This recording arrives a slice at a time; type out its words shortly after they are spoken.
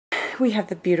we have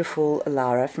the beautiful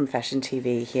Lara from Fashion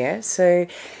TV here. So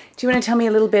do you want to tell me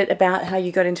a little bit about how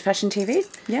you got into Fashion TV?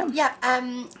 Yeah. Yeah,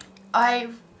 I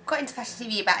got into Fashion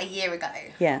TV about a year ago.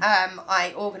 Yeah.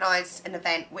 I organised an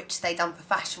event which they done for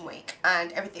Fashion Week,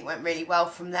 and everything went really well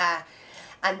from there.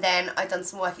 And then I'd done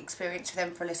some work experience for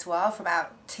them for a little while, for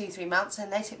about 2-3 months,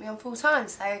 and they took me on full time.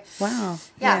 So wow.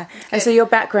 Yeah. And so your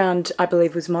background, I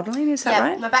believe, was modelling, is that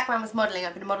right? Yeah, my background was modelling.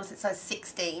 I've been a model since I was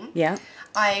 16. Yeah.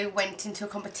 I went into a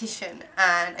competition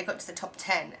and I got to the top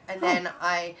 10, and then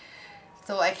I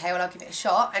thought, okay, well, I'll give it a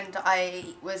shot. And I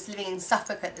was living in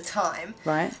Suffolk at the time.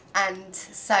 Right. And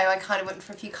so I kind of went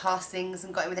for a few castings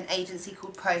and got in with an agency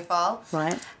called Profile.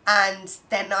 Right. And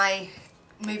then I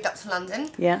moved up to London.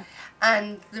 Yeah.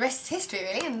 And the rest is history,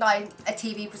 really. And I'm a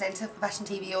TV presenter for Fashion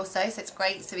TV also, so it's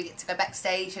great. So we get to go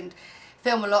backstage and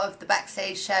film a lot of the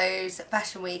backstage shows at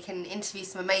Fashion Week and interview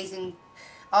some amazing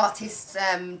artists,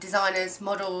 designers,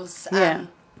 models. Yeah.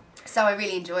 So I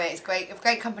really enjoy it. It's great. A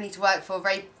great company to work for.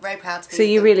 Very, very proud to be. So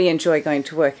you really enjoy going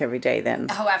to work every day then?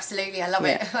 Oh, absolutely. I love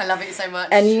it. I love it so much.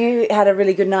 And you had a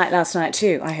really good night last night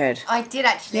too, I heard. I did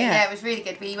actually. Yeah. Yeah, it was really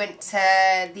good. We went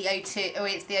to the O2. Oh,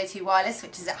 it's the O2 Wireless,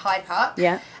 which is at Hyde Park.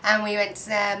 Yeah. And we went.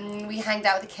 We hanged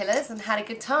out with the Killers and had a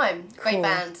good time. Great Cool.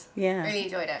 band. Yeah. Really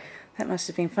enjoyed it. That must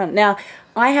have been fun. Now,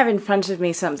 I have in front of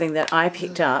me something that I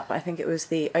picked up. I think it was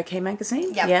the OK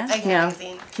magazine. Yep, Yeah. OK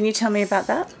magazine. Can you tell me about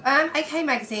that? OK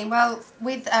magazine. Well,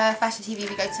 with Fashion TV,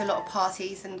 we go to a lot of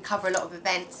parties and cover a lot of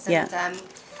events, and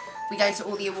we go to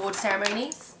all the award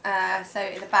ceremonies. So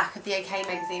in the back of the OK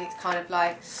magazine, it's kind of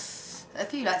like a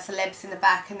few like celebs in the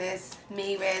back, and there's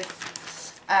me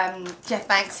with Jeff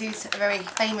Banks, who's a very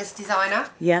famous designer.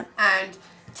 Yeah. And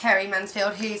Terry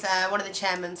Mansfield, who's one of the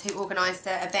chairmen who organised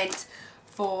the event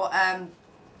for,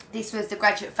 this was the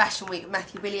Graduate Fashion Week with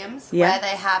Matthew Williams, where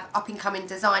they have up-and-coming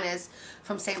designers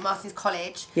from St Martin's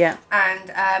College. Yeah.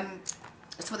 And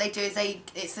so what they do is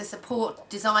it's to support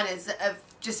designers that are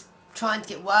just trying to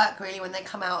get work, really, when they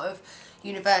come out of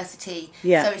university.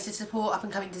 Yeah. So it's to support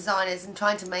up-and-coming designers and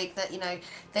trying to make that, you know,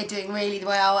 they're doing really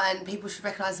well and people should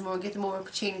recognise them more and give them more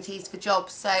opportunities for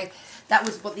jobs. So that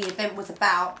was what the event was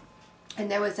about. And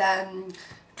there was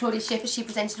Claudia Schiffer, she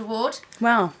presented an award.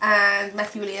 Wow. And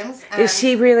Matthew Williams. Is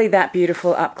she really that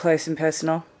beautiful up close and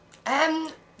personal?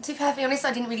 To be perfectly honest,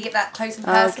 I didn't really get that close and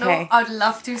personal. Okay. I'd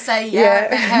love to say,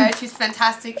 but her, she's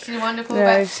fantastic, she's wonderful. No,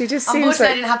 but she just seems unfortunately,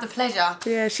 like, I didn't have the pleasure.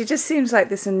 Yeah, she just seems like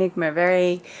this enigma.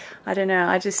 Very, I don't know,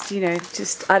 I just, you know,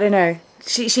 I don't know.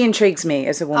 She intrigues me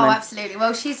as a woman. Oh, absolutely.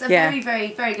 Well, she's a very,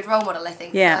 very, very good role model, I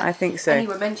think. Yeah, I think so. Any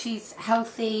woman, she's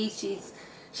healthy, she's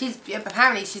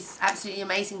apparently she's absolutely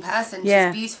amazing person.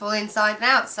 Yeah. She's beautiful inside and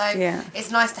out. So yeah.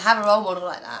 It's nice to have a role model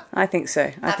like that. I think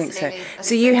so. I think so. Absolutely.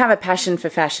 So you have a passion for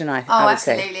fashion, I would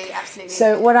say. Absolutely, absolutely.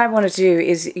 So what I want to do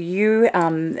is you,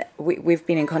 we've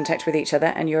been in contact with each other,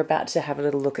 and you're about to have a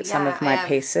little look at some of my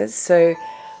pieces. So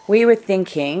we were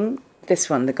thinking this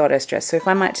one, the goddess dress. So if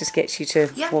I might just get you to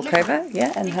walk over,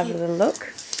 and have a little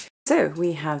look. So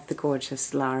we have the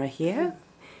gorgeous Lara here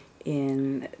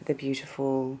in the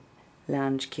beautiful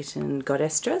lounge kitten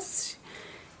goddess dress.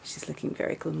 She's looking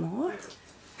very glamour.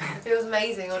 It feels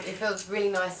amazing. It feels really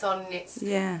nice on. It's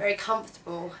very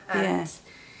comfortable and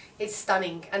it's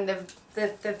stunning. And the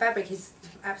fabric is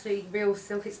absolutely real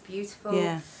silk. It's beautiful.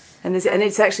 Yeah. And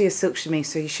it's actually a silk chemise,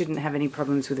 so you shouldn't have any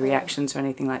problems with reactions or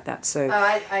anything like that. So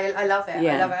I love it.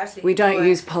 Yeah. I love it. Absolutely. We don't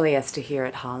use polyester here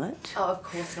at Harlette. Oh, of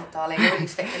course not, darling. I wouldn't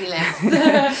expect any less.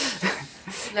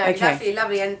 No, it's absolutely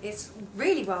lovely, and it's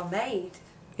really well made.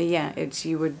 Yeah,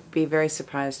 you would be very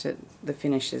surprised at the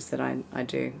finishes that I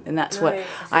do, and that's what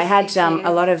I had. A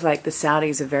lot of like the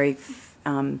Saudis are very,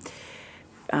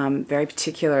 very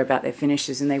particular about their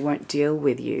finishes, and they won't deal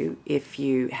with you if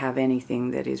you have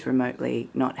anything that is remotely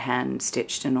not hand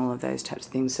stitched and all of those types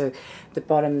of things. So the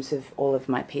bottoms of all of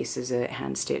my pieces are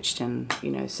hand stitched, and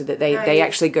you know, so that they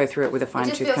actually go through it with a fine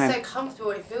tooth comb. It just feels so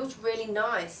comfortable. It feels really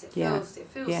nice. It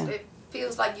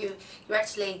feels like you're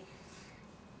actually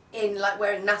in like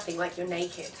wearing nothing, like you're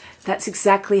naked. That's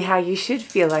exactly how you should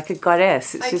feel, like a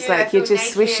goddess. It's just like you're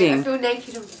just swishing. I feel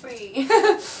naked and free.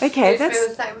 Okay, it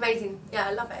feels like amazing. Yeah,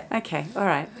 I love it. Okay, all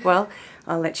right. Well,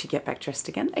 I'll let you get back dressed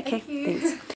again. Okay, Thank you. Thanks.